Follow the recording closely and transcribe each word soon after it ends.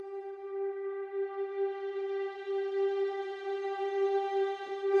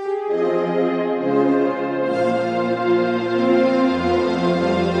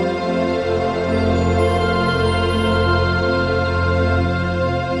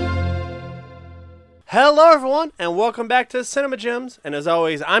Hello, everyone, and welcome back to Cinema Gems. And as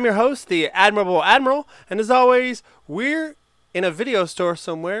always, I'm your host, the Admirable Admiral. And as always, we're in a video store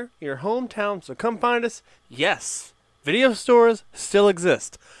somewhere in your hometown, so come find us. Yes, video stores still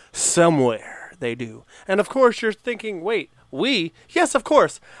exist. Somewhere they do. And of course, you're thinking, wait, we? Yes, of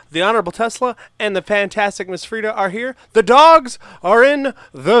course. The Honorable Tesla and the fantastic Miss Frida are here. The dogs are in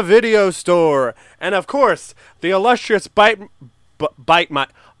the video store. And of course, the illustrious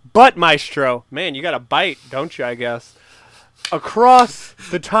Butt Maestro. Man, you got a bite, don't you, I guess? Across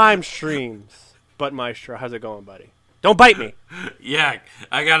the time streams. Butt Maestro, how's it going, buddy? Don't bite me. Yeah,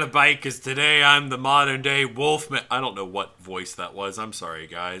 I got a bite because today I'm the modern day Wolfman. I don't know what voice that was. I'm sorry,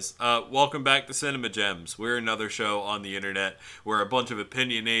 guys. Welcome back to Cinema Gems. We're another show on the internet where a bunch of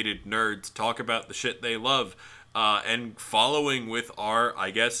opinionated nerds talk about the shit they love. And following with our,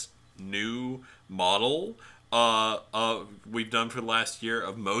 I guess, new model we've done for the last year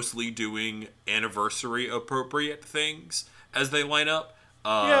of mostly doing anniversary appropriate things as they line up.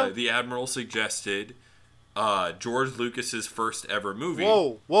 The Admiral suggested George Lucas's first ever movie.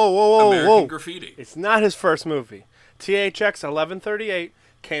 Whoa, American Graffiti. It's not his first movie. THX 1138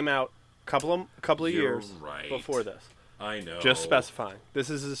 came out a couple of years before this. I know. Just specifying. This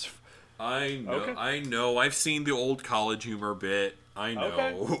is his... I know. Okay. I know. I've seen the old college humor bit. I know.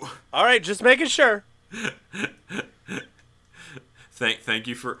 Okay. All right, just making sure. Thank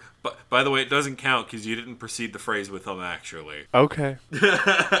you for... But by the way, it doesn't count because you didn't precede the phrase with them, actually. Okay.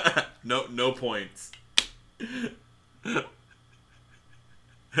 No points. But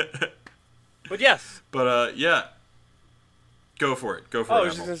yes. But, yeah. Go for it. Go for it, I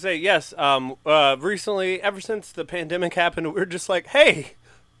was just going to say, yes. Recently, ever since the pandemic happened, we're just like, hey,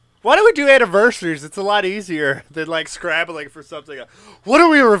 why do we do anniversaries? It's a lot easier than, like, scrabbling for something. What do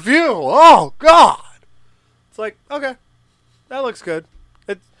we review? Oh, God. It's like, okay, that looks good.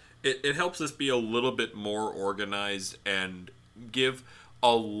 It helps us be a little bit more organized and give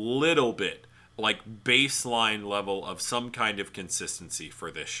a little bit, like, baseline level of some kind of consistency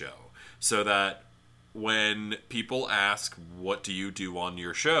for this show. So that when people ask, what do you do on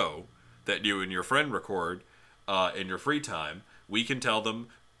your show that you and your friend record in your free time, we can tell them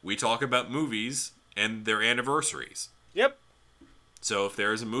we talk about movies and their anniversaries. Yep. So if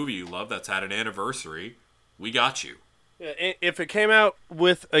there's a movie you love that's had an anniversary, we got you. Yeah, if it came out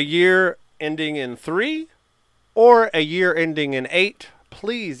with a year ending in 3 or a year ending in 8,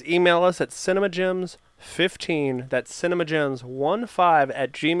 please email us at cinemagems15. That's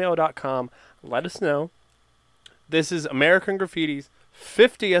cinemagems15@gmail.com. Let us know. This is American Graffiti's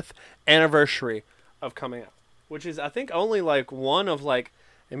 50th anniversary of coming out, which is, I think, only like one of like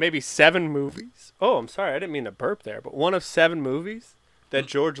maybe 7 movies. Oh, I'm sorry, I didn't mean to burp there, but one of 7 movies that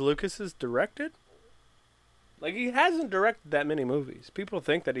George Lucas has directed. Like, he hasn't directed that many movies. People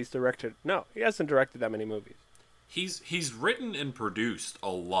think that he's directed... No, he hasn't directed that many movies. He's written and produced a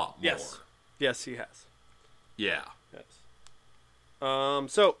lot more. Yes, he has. Yeah. Yes.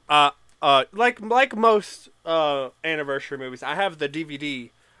 Like most anniversary movies, I have the DVD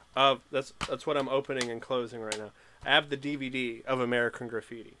of... That's what I'm opening and closing right now. I have the DVD of American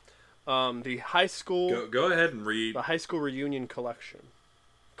Graffiti. The high school... Go ahead and read. The high school reunion collection.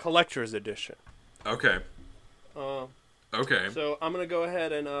 Collector's edition. Okay. Okay. So I'm going to go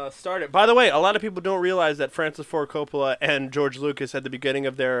ahead and start it. By the way, a lot of people don't realize that Francis Ford Coppola and George Lucas at the beginning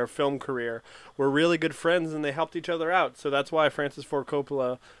of their film career were really good friends and they helped each other out. So that's why Francis Ford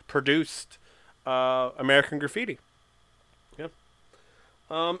Coppola produced American Graffiti. Yep.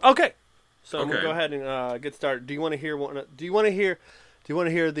 Okay. So I'm going to go ahead and get started. Do you want to hear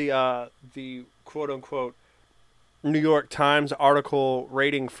the quote unquote New York Times article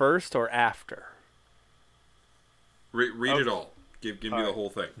rating first or after? Read it all. Give me the whole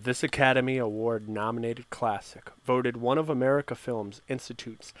thing. This Academy Award-nominated classic, voted one of America Film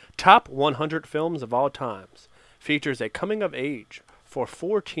Institute's top 100 films of all times, features a coming-of-age for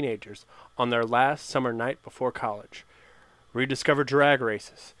 4 teenagers on their last summer night before college. Rediscover drag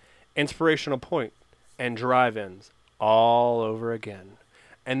races, Inspirational Point, and drive-ins all over again.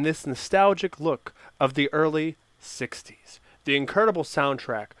 And this nostalgic look of the early 60s. The incredible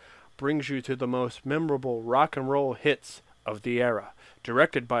soundtrack brings you to the most memorable rock and roll hits of the era,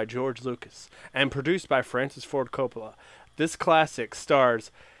 directed by George Lucas and produced by Francis Ford Coppola. This classic stars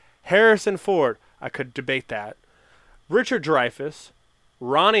Harrison Ford, I could debate that, Richard Dreyfuss,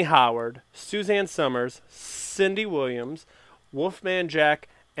 Ronnie Howard, Suzanne Summers, Cindy Williams, Wolfman Jack,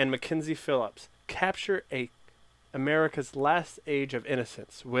 and Mackenzie Phillips capture America's last age of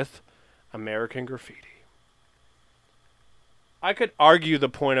innocence with American Graffiti. I could argue the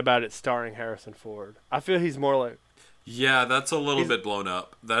point about it starring Harrison Ford. I feel he's more like... Yeah, that's a little bit blown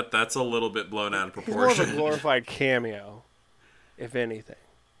up. That's a little bit blown out of He's more of proportion. a glorified cameo, if anything.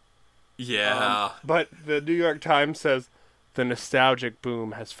 Yeah. But the New York Times says the nostalgic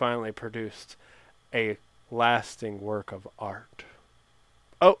boom has finally produced a lasting work of art.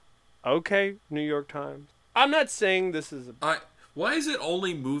 Oh, okay, New York Times. I'm not saying this is Why is it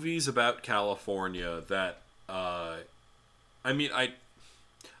only movies about California that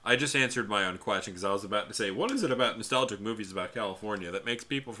I just answered my own question because I was about to say, what is it about nostalgic movies about California that makes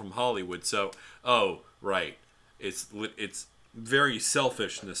people from Hollywood so... Oh, right. It's very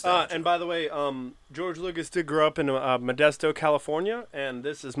selfish nostalgia. and by the way, George Lucas did grow up in Modesto, California, and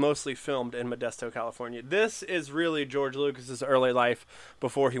this is mostly filmed in Modesto, California. This is really George Lucas's early life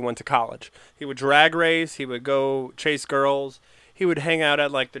before he went to college. He would drag race, he would go chase girls, he would hang out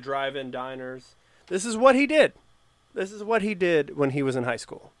at like the drive-in diners. This is what he did. This is what he did when he was in high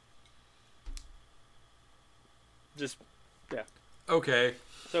school. Just, yeah. Okay.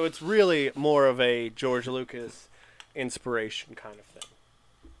 So it's really more of a George Lucas inspiration kind of thing.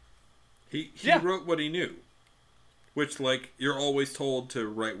 He wrote what he knew. Which, like, you're always told to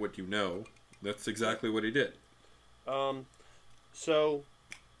write what you know. That's exactly what he did. So,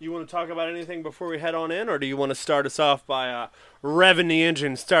 you want to talk about anything before we head on in, or do you want to start us off by revving the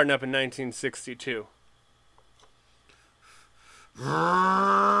engine starting up in 1962?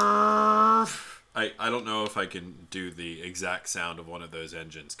 I don't know if I can do the exact sound of one of those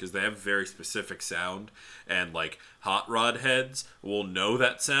engines because they have very specific sound, and like hot rod heads will know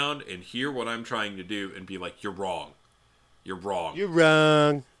that sound and hear what I'm trying to do and be like, "You're wrong. You're wrong. You're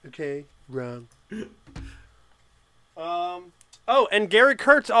wrong." Okay, wrong. Oh, and Gary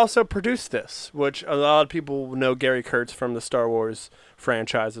Kurtz also produced this, which a lot of people know Gary Kurtz from the Star Wars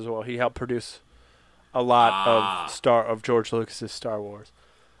franchise as well. He helped produce a lot of George Lucas's Star Wars.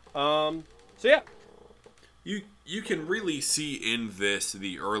 So yeah, you can really see in this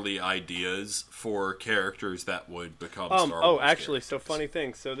the early ideas for characters that would become Star Wars. Oh, actually, characters. so funny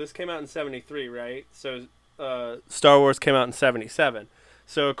thing. So this came out in 73, right? So Star Wars came out in 77.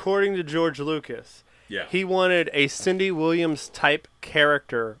 So according to George Lucas, yeah, he wanted a Cindy Williams type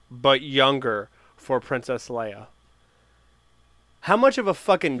character, but younger, for Princess Leia. How much of a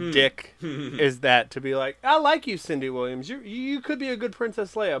fucking dick is that to be like, I like you, Cindy Williams. You could be a good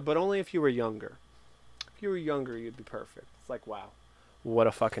Princess Leia, but only if you were younger. If you were younger, you'd be perfect. It's like, wow, what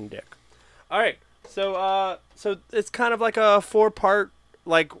a fucking dick. All right, so it's kind of like a 4-part,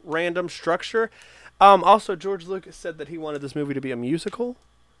 like, random structure. Also, George Lucas said that he wanted this movie to be a musical,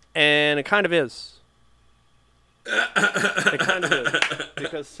 and it kind of is. It kind of is,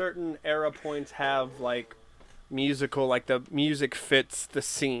 because certain era points have, like, musical, like the music fits the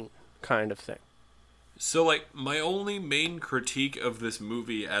scene kind of thing. So, like, my only main critique of this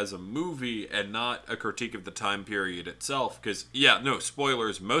movie as a movie and not a critique of the time period itself, because, yeah, no,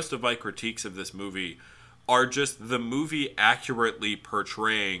 spoilers, most of my critiques of this movie are just the movie accurately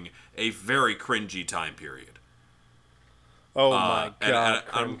portraying a very cringy time period. Oh my god,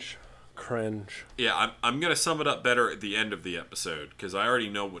 and cringe. Yeah, I'm going to sum it up better at the end of the episode, because I already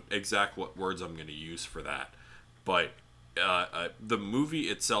know what words I'm going to use for that. But the movie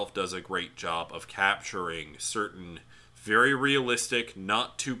itself does a great job of capturing certain very realistic,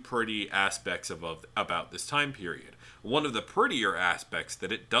 not too pretty aspects about this time period. One of the prettier aspects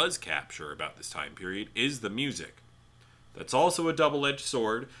that it does capture about this time period is the music. That's also a double-edged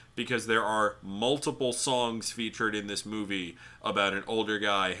sword, because there are multiple songs featured in this movie about an older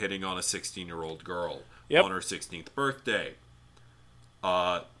guy hitting on a 16-year-old girl on her 16th birthday.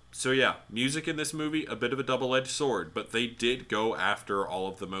 So yeah, music in this movie, a bit of a double-edged sword, but they did go after all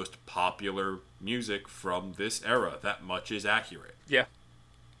of the most popular music from this era. That much is accurate. Yeah.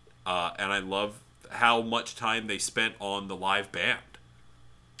 And I love how much time they spent on the live band.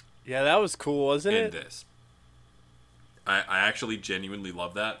 Yeah, that was cool, wasn't it? In this. I actually genuinely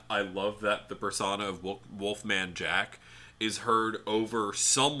love that. I love that the persona of Wolfman Jack is heard over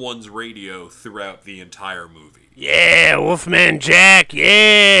someone's radio throughout the entire movie. Yeah, Wolfman Jack,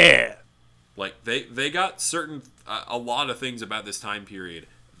 yeah! Like, they got a lot of things about this time period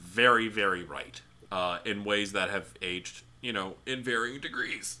very, very right. In ways that have aged, in varying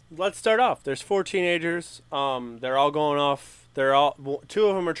degrees. Let's start off. There's 4 teenagers. They're all going off. 2 of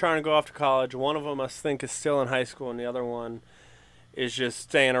them are trying to go off to college. One of them, I think, is still in high school, and the other one is just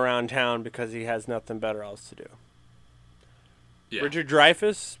staying around town because he has nothing better else to do. Yeah. Richard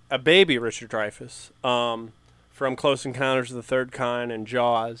Dreyfuss, a baby Richard Dreyfuss, from Close Encounters of the Third Kind and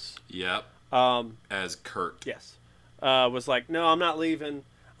Jaws. Yep. As Kurt. Yes. Was like, no, I'm not leaving.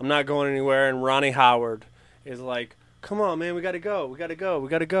 I'm not going anywhere. And Ronnie Howard is like, come on, man, we got to go. We got to go. We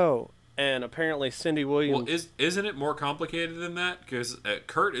got to go. And apparently Cindy Williams... Well, isn't it more complicated than that? Because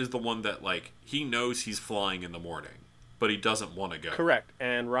Kurt is the one that, like, he knows he's flying in the morning, but he doesn't want to go. Correct.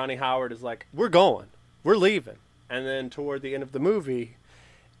 And Ronnie Howard is like, we're going. We're leaving. And then toward the end of the movie,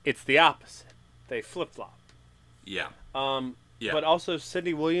 it's the opposite. They flip-flop. Yeah. Yeah. But also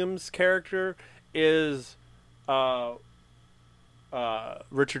Cindy Williams' character is Richard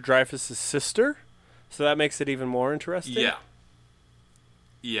Dreyfuss' sister, so that makes it even more interesting. Yeah.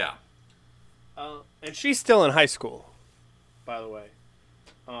 Yeah. And she's still in high school, by the way.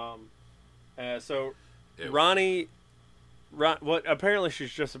 So apparently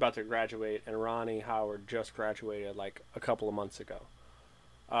she's just about to graduate, and Ronnie Howard just graduated like a couple of months ago.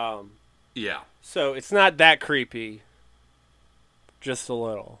 Yeah. So it's not that creepy. Just a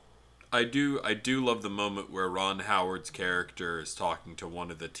little. I do love the moment where Ron Howard's character is talking to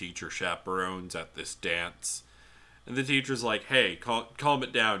one of the teacher chaperones at this dance. And the teacher's like, hey, calm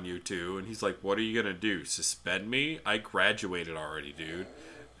it down, you two. And he's like, what are you going to do? Suspend me? I graduated already, dude.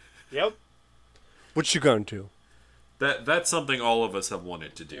 Yep. What you going to do? That's something all of us have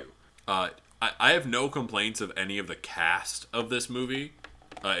wanted to do. I have no complaints of any of the cast of this movie.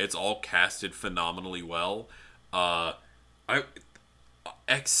 It's all casted phenomenally well.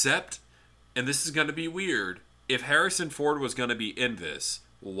 Except, and this is going to be weird, if Harrison Ford was going to be in this,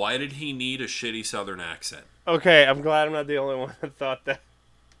 why did he need a shitty Southern accent? Okay, I'm glad I'm not the only one that thought that.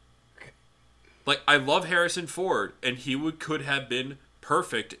 Like, I love Harrison Ford, and he could have been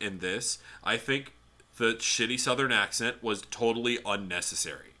perfect in this. I think the shitty Southern accent was totally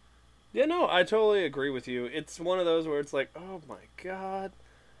unnecessary. Yeah, no, I totally agree with you. It's one of those where it's like, oh my god,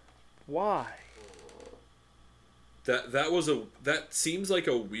 why? That seems like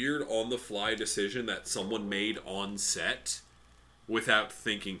a weird on-the-fly decision that someone made on set without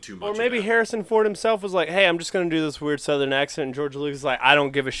thinking too much. Or maybe Harrison Ford himself was like, hey, I'm just going to do this weird Southern accent, and George Lucas is like, I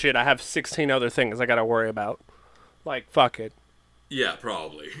don't give a shit. I have 16 other things I got to worry about. Like, fuck it. Yeah,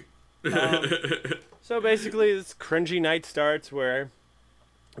 probably. So basically, this cringy night starts where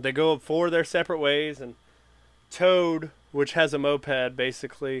they go for their separate ways, and Toad, which has a moped,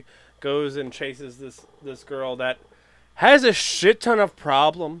 basically goes and chases this girl that has a shit ton of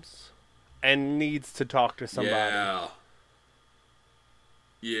problems and needs to talk to somebody.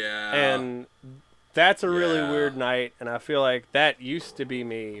 Yeah. And that's a really weird night, and I feel like that used to be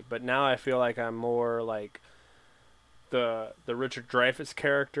me, but now I feel like I'm more like the Richard Dreyfuss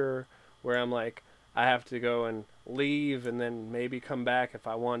character, where I'm like, I have to go and leave and then maybe come back if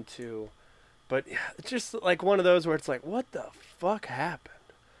I want to. But it's just like one of those where it's like, what the fuck happened?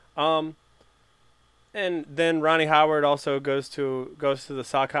 And then Ronnie Howard also goes to the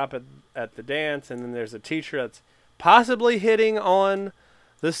sock hop at the dance, and then there's a teacher that's possibly hitting on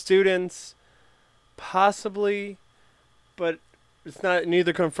the students, possibly, but it's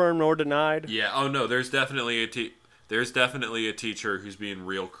neither confirmed nor denied. Yeah. Oh no, there's definitely a teacher who's being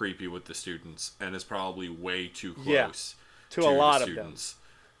real creepy with the students and is probably way too close to a lot the of them. students.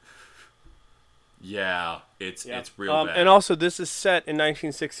 Yeah, it's real bad. And also, this is set in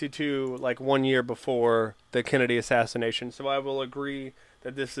 1962, like 1 year before the Kennedy assassination. So I will agree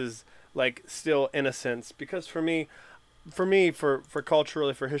that this is like still innocence, because for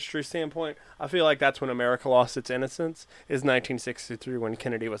culturally, for history standpoint, I feel like that's when America lost its innocence. Is 1963 when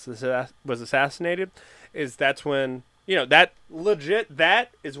Kennedy was assassinated. That's when that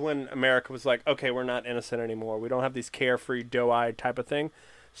is when America was like, okay, we're not innocent anymore. We don't have these carefree, doe-eyed type of thing.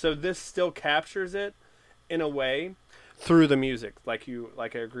 So this still captures it in a way through the music, like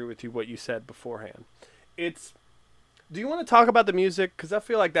I agree with you what you said beforehand. Do you want to talk about the music? Because I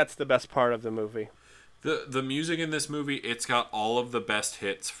feel like that's the best part of the movie. The music in this movie, it's got all of the best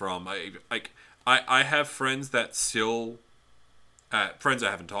hits from I have friends that still friends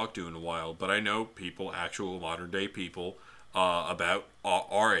I haven't talked to in a while, but I know people, actual modern day people about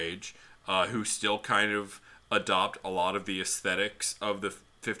our age who still kind of adopt a lot of the aesthetics of the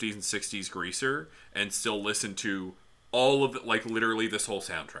 50s and 60s Greaser and still listen to all of it, like literally this whole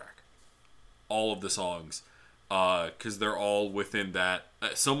soundtrack, all of the songs, because they're all within that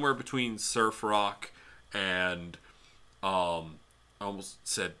somewhere between surf rock and I almost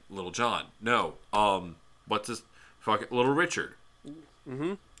said Little John. No, what's this? Little Richard.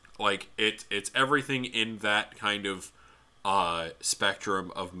 Mm-hmm. Like it's everything in that kind of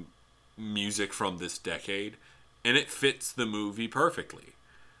spectrum of music from this decade, and it fits the movie perfectly.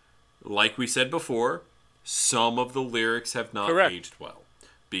 Like we said before, some of the lyrics have not aged well,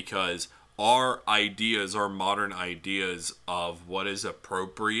 because our modern ideas of what is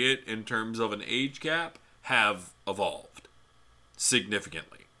appropriate in terms of an age gap have evolved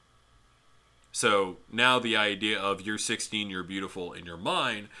significantly. So now the idea of you're 16, you're beautiful in your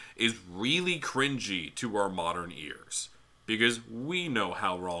mind is really cringy to our modern ears because we know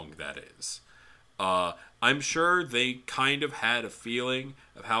how wrong that is. I'm sure they kind of had a feeling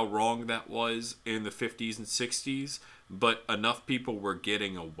of how wrong that was in the 50s and 60s, but enough people were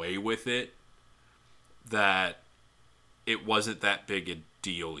getting away with it that it wasn't that big a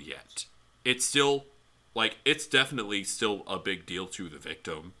deal yet. It's still, it's definitely still a big deal to the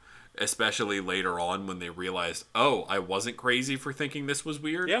victim, especially later on when they realized, oh, I wasn't crazy for thinking this was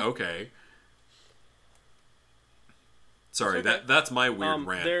weird? Yeah. Okay. Sorry, okay. that's my weird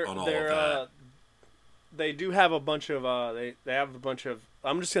rant on all of that. They do have a bunch of they have a bunch of,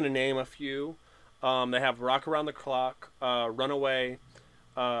 I'm just gonna name a few. They have Rock Around the Clock, Runaway,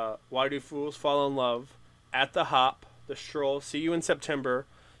 Why Do Fools Fall in Love, At the Hop, The Stroll, See You in September,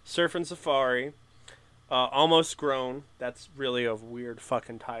 Surf and Safari, Almost Grown. That's really a weird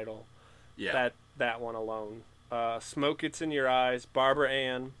fucking title. Yeah. That one alone. Smoke Gets in Your Eyes, Barbara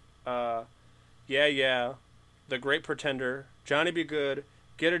Ann, Yeah Yeah, The Great Pretender, Johnny Be Good,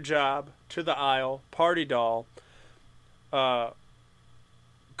 Get a Job, To the Aisle, Party Doll, Come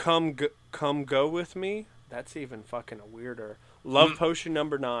Go With Me. That's even fucking weirder. Love Potion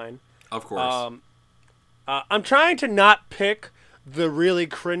number 9. Of course. I'm trying to not pick the really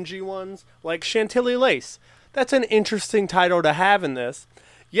cringy ones, like Chantilly Lace. That's an interesting title to have in this.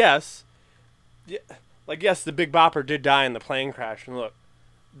 Yes, yes, the Big Bopper did die in the plane crash, and look,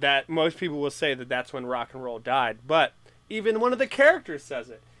 that most people will say that that's when rock and roll died, but even one of the characters says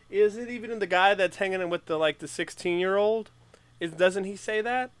it. Is it even the guy that's hanging with the 16-year-old? Doesn't he say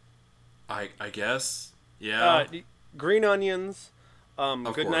that? I guess. Yeah. Green Onions,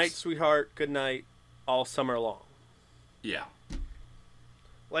 Of Good course. Night, Sweetheart, Good Night, All Summer Long. Yeah.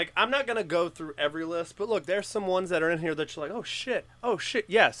 I'm not going to go through every list, but look, there's some ones that are in here that you're like, oh shit,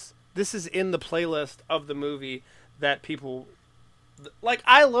 yes. This is in the playlist of the movie that people...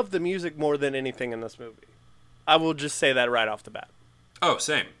 I love the music more than anything in this movie. I will just say that right off the bat. Oh,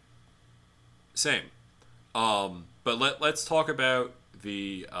 same. But let's talk about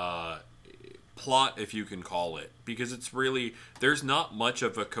the plot, if you can call it, because it's really, there's not much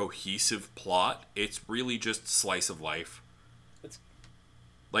of a cohesive plot. It's really just slice of life. It's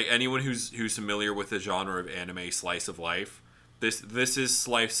anyone who's familiar with the genre of anime slice of life, this is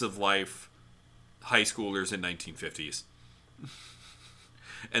slice of life high schoolers in 1950s.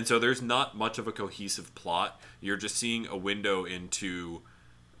 And so there's not much of a cohesive plot. You're just seeing a window into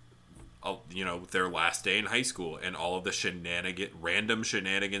their last day in high school and all of the random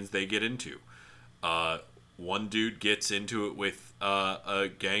shenanigans they get into. One dude gets into it with a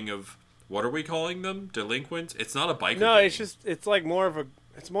gang of, what are we calling them? Delinquents? It's not a biker No, gang.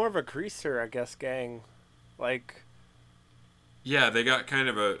 it's more of a greaser, I guess, gang. Yeah, they got kind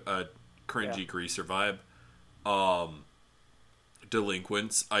of a cringy greaser vibe.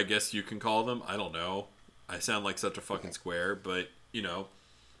 Delinquents, I guess you can call them. I don't know. I sound like such a fucking square, but you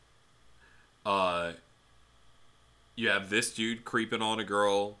have this dude creeping on a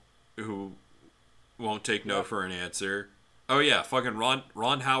girl who won't take no for an answer. Oh yeah, fucking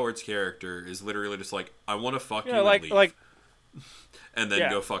Ron Howard's character is literally just like, I want to fuck you and leave. And then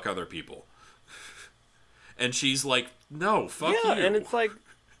go fuck other people. And she's like, no, fuck you. And it's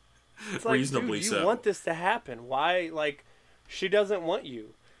reasonably dude, so. You want this to happen. Why, she doesn't want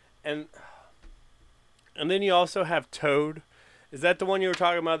you. And then you also have Toad. Is that the one you were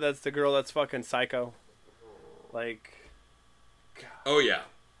talking about? That's the girl that's fucking psycho? God. Oh yeah.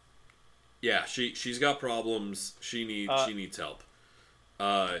 Yeah, she's got problems. She needs help.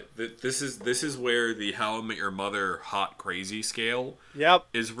 This is where the How I Met Your Mother hot crazy scale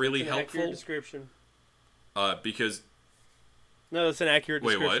is really helpful. Accurate description. Because no, that's an accurate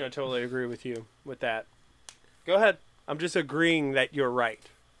description. Wait, what? I totally agree with you with that. Go ahead. I'm just agreeing that you're right.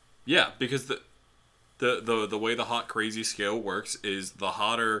 Yeah, because the way the hot crazy scale works is the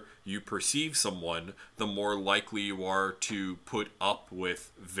hotter you perceive someone, the more likely you are to put up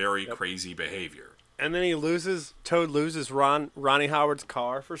with very crazy behavior. And then Toad loses Ronnie Howard's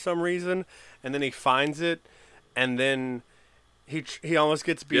car for some reason, and then he finds it, and then he almost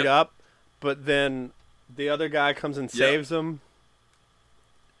gets beat up, but then the other guy comes and saves him.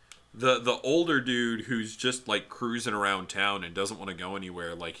 The older dude who's just cruising around town and doesn't want to go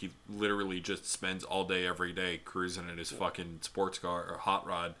anywhere, he literally just spends all day every day cruising in his fucking sports car or hot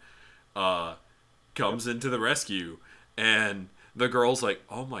rod, comes into the rescue, and the girl's like,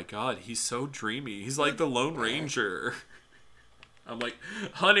 oh my god, he's so dreamy, he's like the Lone Ranger. I'm like,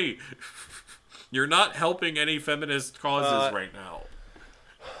 honey, you're not helping any feminist causes right now.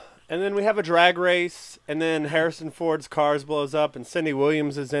 And then we have a drag race, and then Harrison Ford's cars blows up, and Cindy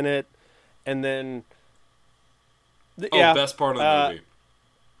Williams is in it, and then best part of the movie.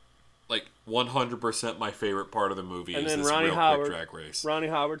 Like 100% my favorite part of the movie and is then this Ronnie real Howard, quick drag race. Ronnie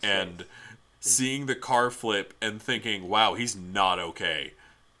Howard and seeing the car flip and thinking, wow, he's not okay.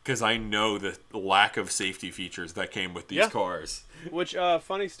 Because I know the lack of safety features that came with these cars. Which,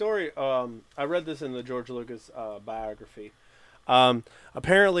 funny story, I read this in the George Lucas biography.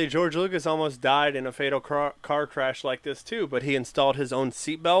 Apparently, George Lucas almost died in a fatal car crash like this, too, but he installed his own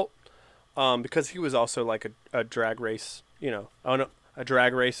seatbelt because he was also like a drag race, a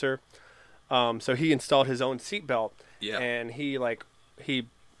drag racer. So he installed his own seatbelt, and he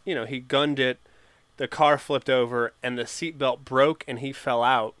gunned it. The car flipped over, and the seatbelt broke, and he fell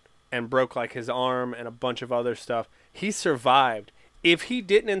out and broke like his arm and a bunch of other stuff. He survived. If he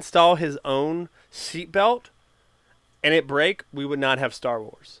didn't install his own seatbelt and it break, we would not have Star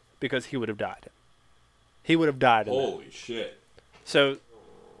Wars because he would have died. He would have died. Holy shit! So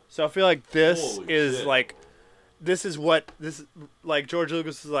I feel like this is like George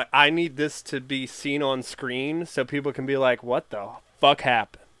Lucas is like, I need this to be seen on screen so people can be like, what the fuck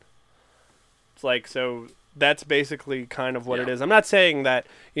happened? It's like, so that's basically kind of what it is. I'm not saying that,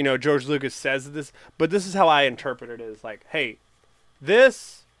 George Lucas says this, but this is how I interpret it is like, hey,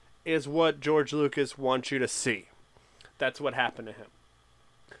 this is what George Lucas wants you to see. That's what happened to him.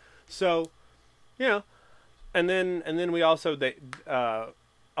 So, and then we also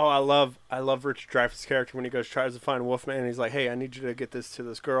I love Richard Dreyfuss' character when he tries to find Wolfman, and he's like, hey, I need you to get this to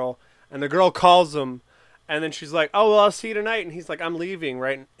this girl, and the girl calls him. And then she's like, oh, well, I'll see you tonight. And he's like, I'm leaving,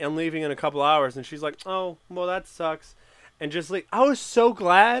 right? I'm leaving in a couple hours. And she's like, oh, well, that sucks. And just like, I was so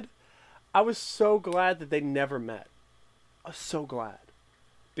glad that they never met. I was so glad.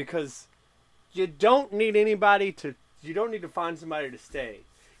 Because you don't need to find somebody to stay.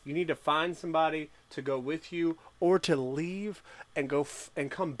 You need to find somebody to go with you or to leave and go and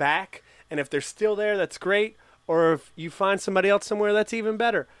come back. And if they're still there, that's great. Or if you find somebody else somewhere, that's even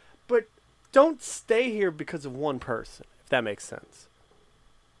better. But don't stay here because of one person, if that makes sense.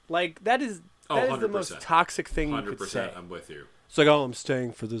 Like, that is the most toxic thing you could say. 100%, I'm with you. It's like, oh, I'm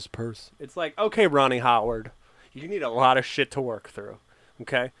staying for this person. It's like, okay, Ronnie Howard, you need a lot of shit to work through,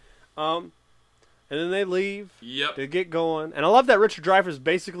 okay? And then they leave. Yep. They get going. And I love that Richard Dreyfuss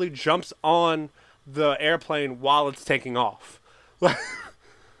basically jumps on the airplane while it's taking off.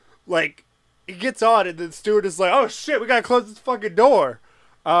 Like, he gets on, and the steward is like, oh, shit, we got to close this fucking door.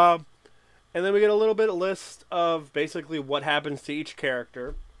 And then we get a little bit of list of basically what happens to each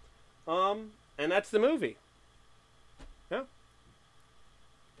character. And that's the movie. Yeah.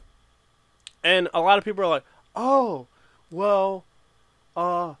 And a lot of people are like, oh, well,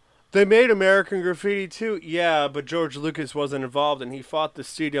 they made American Graffiti too. Yeah, but George Lucas wasn't involved, and he fought the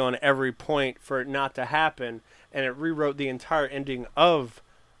studio on every point for it not to happen, and it rewrote the entire ending of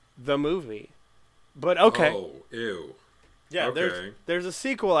the movie. But okay. Oh, ew. Yeah, okay. There's a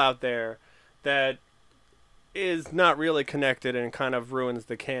sequel out there that is not really connected and kind of ruins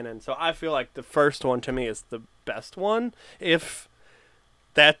the canon. So I feel like the first one to me is the best one, if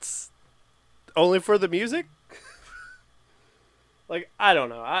that's only for the music. Like, I don't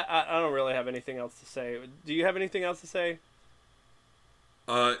know. I don't really have anything else to say. Do you have anything else to say?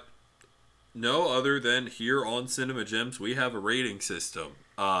 No, other than here on Cinema Gems, we have a rating system.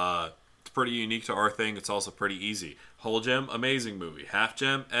 It's pretty unique to our thing. It's also pretty easy. Whole gem, amazing movie. Half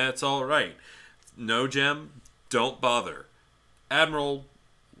gem, it's all right. No gem, don't bother. Admiral,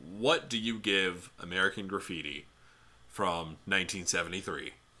 what do you give American Graffiti from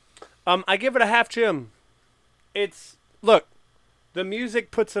 1973? I give it a half gem. Look, the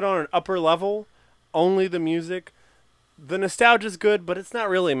music puts it on an upper level. Only the music. The nostalgia's good, but it's not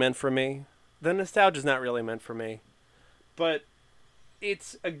really meant for me. But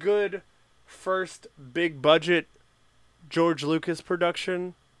it's a good first big budget George Lucas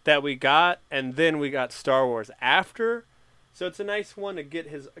production that we got, and then we got Star Wars after. So it's a nice one to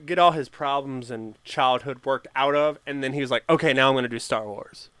get all his problems and childhood worked out of, and then he was like, okay, now I'm going to do Star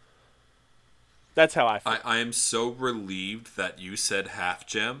Wars. That's how I feel. I am so relieved that you said half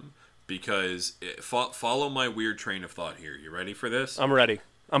gem, because follow my weird train of thought here. You ready for this? I'm ready.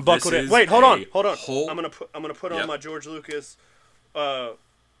 I'm buckled in. Wait, hold on. I'm gonna put on my George Lucas.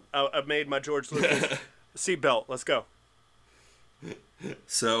 I've made my George Lucas seatbelt. Let's go.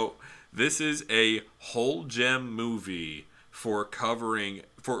 So this is a whole gem movie for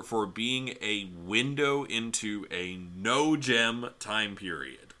being a window into a no gem time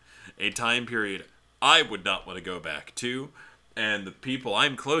period. A time period I would not want to go back to, and the people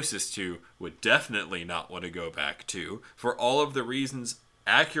I'm closest to would definitely not want to go back to, for all of the reasons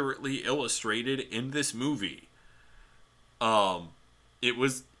accurately illustrated in this movie. It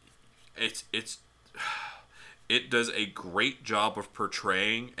was it's it does a great job of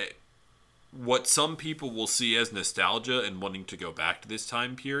portraying what some people will see as nostalgia and wanting to go back to this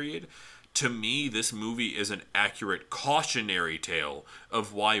time period. To me, this movie is an accurate cautionary tale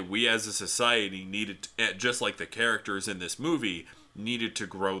of why we as a society needed, just like the characters in this movie, needed to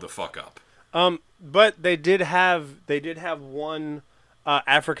grow the fuck up. But they did have one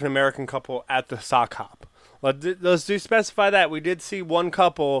African American couple at the sock hop. Let's do specify that we did see one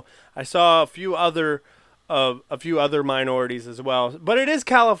couple. I saw a few other minorities as well, but it is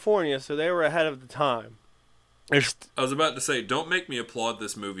California, so they were ahead of the time. I was about to say, don't make me applaud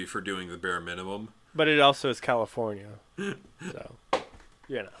this movie for doing the bare minimum. But it also is California, so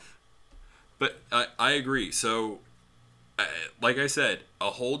you know. But I agree. So, like I said,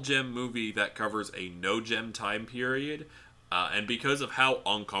 a whole gem movie that covers a no gem time period. And because of how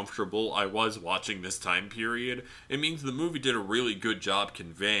uncomfortable I was watching this time period, it means the movie did a really good job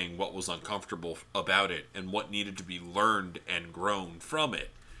conveying what was uncomfortable about it and what needed to be learned and grown from it.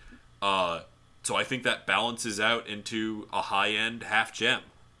 So I think that balances out into a high-end half gem.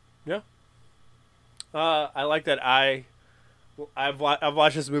 Yeah. I like that. I've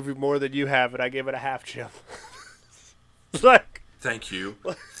watched this movie more than you have, and I gave it a half gem. Thank you.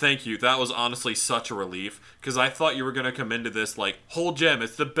 That was honestly such a relief, because I thought you were going to come into this like, whole gem,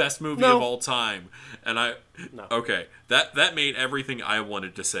 it's the best movie of all time. And okay, that made everything I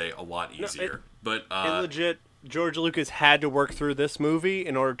wanted to say a lot easier. But legit, George Lucas had to work through this movie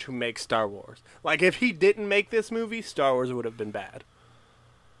in order to make Star Wars. Like, if he didn't make this movie, Star Wars would have been bad.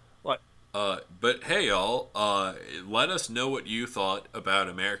 But hey, y'all, let us know what you thought about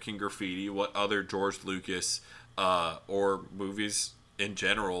American Graffiti, what other George Lucas or movies in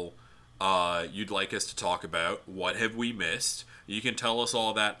general you'd like us to talk about. What have we missed? You can tell us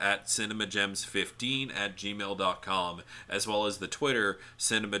all that at cinemagems15@gmail.com, as well as the Twitter,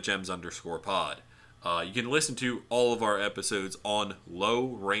 cinemagems_pod. You can listen to all of our episodes on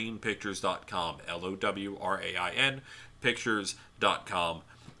lowrainpictures.com, LOWRAIN, pictures.com.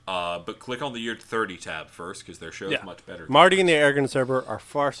 But click on the year 30 tab first, because their show is much better. Marty and the Arrogant Zibber are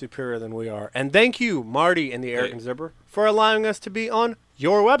far superior than we are. And thank you, Marty and the Arrogant Zibber, for allowing us to be on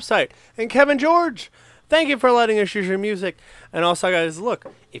your website. And Kevin George, thank you for letting us use your music. And also, guys, look,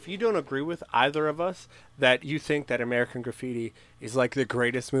 if you don't agree with either of us that you think that American Graffiti is like the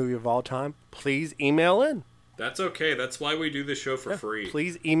greatest movie of all time, please email in. That's okay. That's why we do this show for free.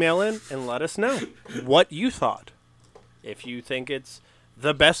 Please email in and let us know what you thought. If you think it's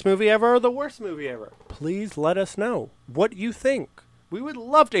the best movie ever or the worst movie ever, please let us know what you think. We would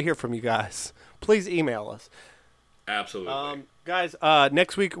love to hear from you guys. Please email us. Absolutely. Guys,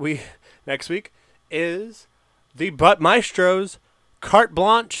 next week is the Butt Maestro's carte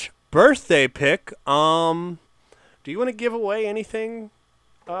blanche birthday pick. Do you want to give away anything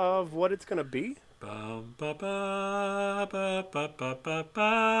of what it's going to be?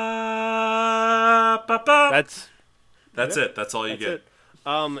 That's it. That's all you get.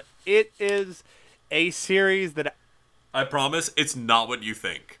 It is a series that I promise it's not what you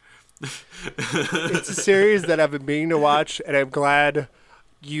think. It's a series that I've been meaning to watch, and I'm glad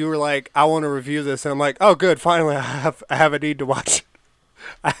you were like, I want to review this, and I'm like, oh, good, finally, I have a need to watch.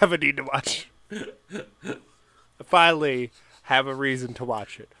 I finally have a reason to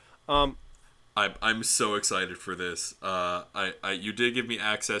watch it. I'm so excited for this. You did give me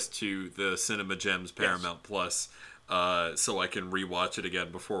access to the Cinema Gems Paramount Plus, so I can rewatch it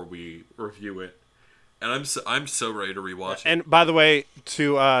again before we review it. And I'm so ready to rewatch it. And by the way,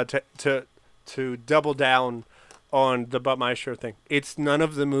 to double down on the Butt Maestro thing, it's none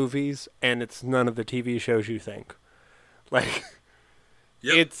of the movies and it's none of the TV shows you think. Like,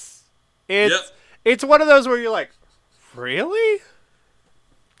 it's one of those where you're like, really?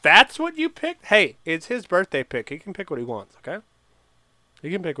 That's what you picked? Hey, it's his birthday pick. He can pick what he wants, okay? He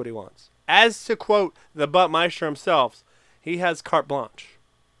can pick what he wants. As to quote the Butt Maestro himself, he has carte blanche.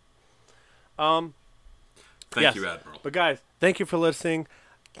 Thank you, Admiral. But guys, thank you for listening.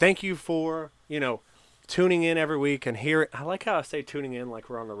 Thank you for, tuning in every week and hearing. I like how I say tuning in like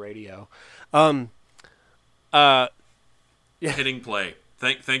we're on the radio. Hitting play.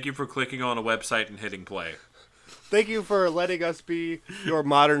 Thank you for clicking on a website and hitting play. Thank you for letting us be your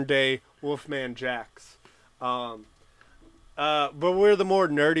modern day Wolfman Jacks. But we're the more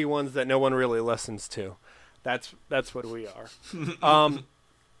nerdy ones that no one really listens to. That's what we are.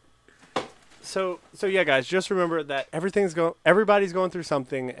 So yeah, guys, just remember that everybody's going through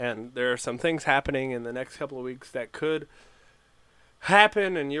something, and there are some things happening in the next couple of weeks that could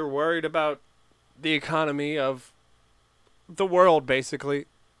happen, and you're worried about the economy of the world, basically.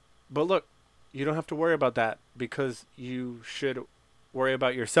 But look, you don't have to worry about that, because you should worry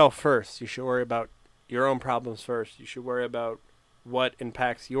about yourself first. You should worry about your own problems first. You should worry about what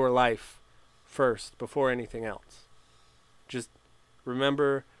impacts your life first before anything else. Just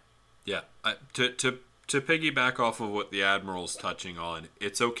remember. Yeah. To piggyback off of what the Admiral's touching on,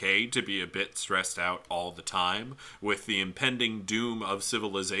 it's okay to be a bit stressed out all the time with the impending doom of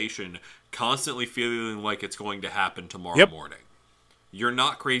civilization constantly feeling like it's going to happen tomorrow morning. You're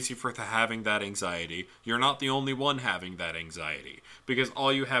not crazy for having that anxiety. You're not the only one having that anxiety. Because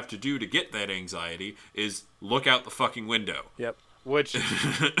all you have to do to get that anxiety is look out the fucking window. Yep. Which...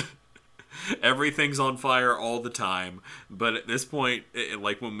 Everything's on fire all the time, but at this point,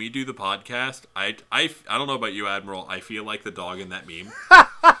 like when we do the podcast, I don't know about you, Admiral. I feel like the dog in that meme.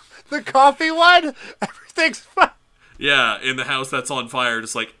 The coffee one. Everything's fine. Yeah, in the house that's on fire,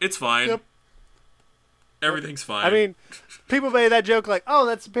 just like it's fine. Yep. Everything's fine. I mean, people made that joke like, "Oh,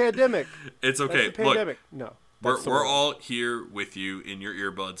 that's a pandemic." It's okay. That's a pandemic. Look, no, we're all here with you in your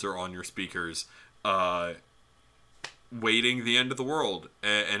earbuds or on your speakers. Waiting the end of the world,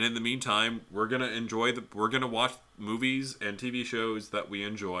 and in the meantime we're gonna watch movies and TV shows that we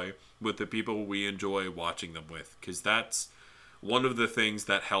enjoy with the people we enjoy watching them with, because that's one of the things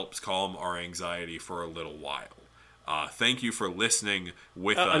that helps calm our anxiety for a little while. Thank you for listening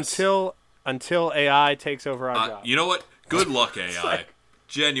with us until AI takes over our job. You know what, good luck AI.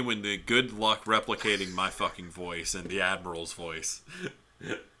 Genuinely good luck replicating my fucking voice and the Admiral's voice.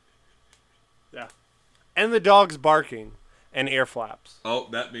 Yeah. And the dog's barking and ear flaps. Oh,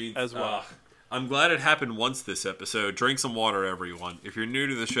 that means... as well. I'm glad it happened once this episode. Drink some water, everyone. If you're new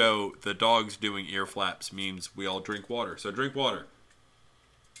to the show, the dog's doing ear flaps means we all drink water. So drink water.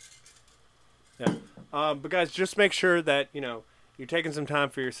 Yeah. But guys, just make sure that, you're taking some time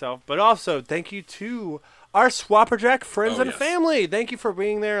for yourself. But also, thank you to our Swapperjack friends and family. Thank you for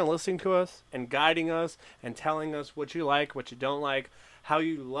being there and listening to us and guiding us and telling us what you like, what you don't like, how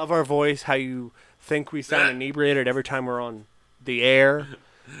you love our voice, how you think we sound inebriated every time we're on the air,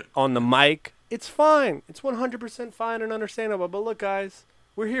 on the mic. It's fine. It's 100% fine and understandable. But look, guys,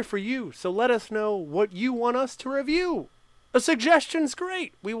 we're here for you. So let us know what you want us to review. A suggestion's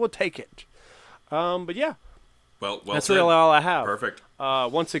great. We will take it. But yeah. Well that's said. really all I have. Perfect.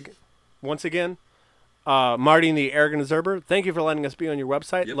 Once again, Marty and the Arrogant Observer, thank you for letting us be on your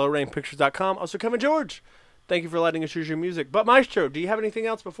website, lowrainpictures.com. Also, Kevin George, thank you for letting us use your music. But Maestro, do you have anything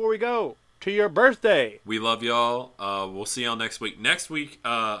else before we go to your birthday? We love y'all. We'll see y'all next week. Next week,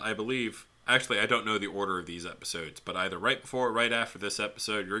 I believe... Actually, I don't know the order of these episodes, but either right before or right after this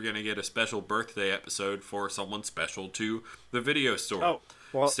episode, you're going to get a special birthday episode for someone special to the video store. Oh,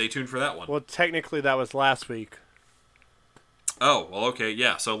 well, stay tuned for that one. Well, technically, that was last week. Oh, well, okay,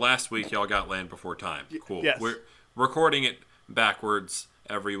 yeah. So last week, y'all got Land Before Time. Cool. Yes. We're recording it backwards,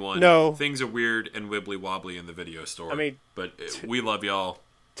 everyone. No. Things are weird and wibbly-wobbly in the video store. I mean... But we love y'all.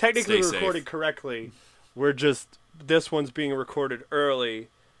 Technically, Stay we're recording safe. correctly. We're just... This one's being recorded early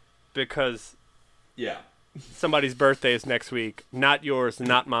because... Yeah. Somebody's birthday is next week. Not yours,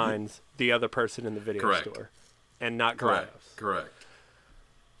 not mine's. The other person in the video Correct. store. And not Correct. Grio's.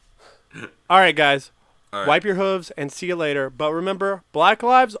 Correct. All right, guys. All right. Wipe your hooves and see you later. But remember, Black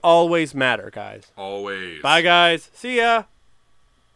lives always matter, guys. Always. Bye, guys. See ya.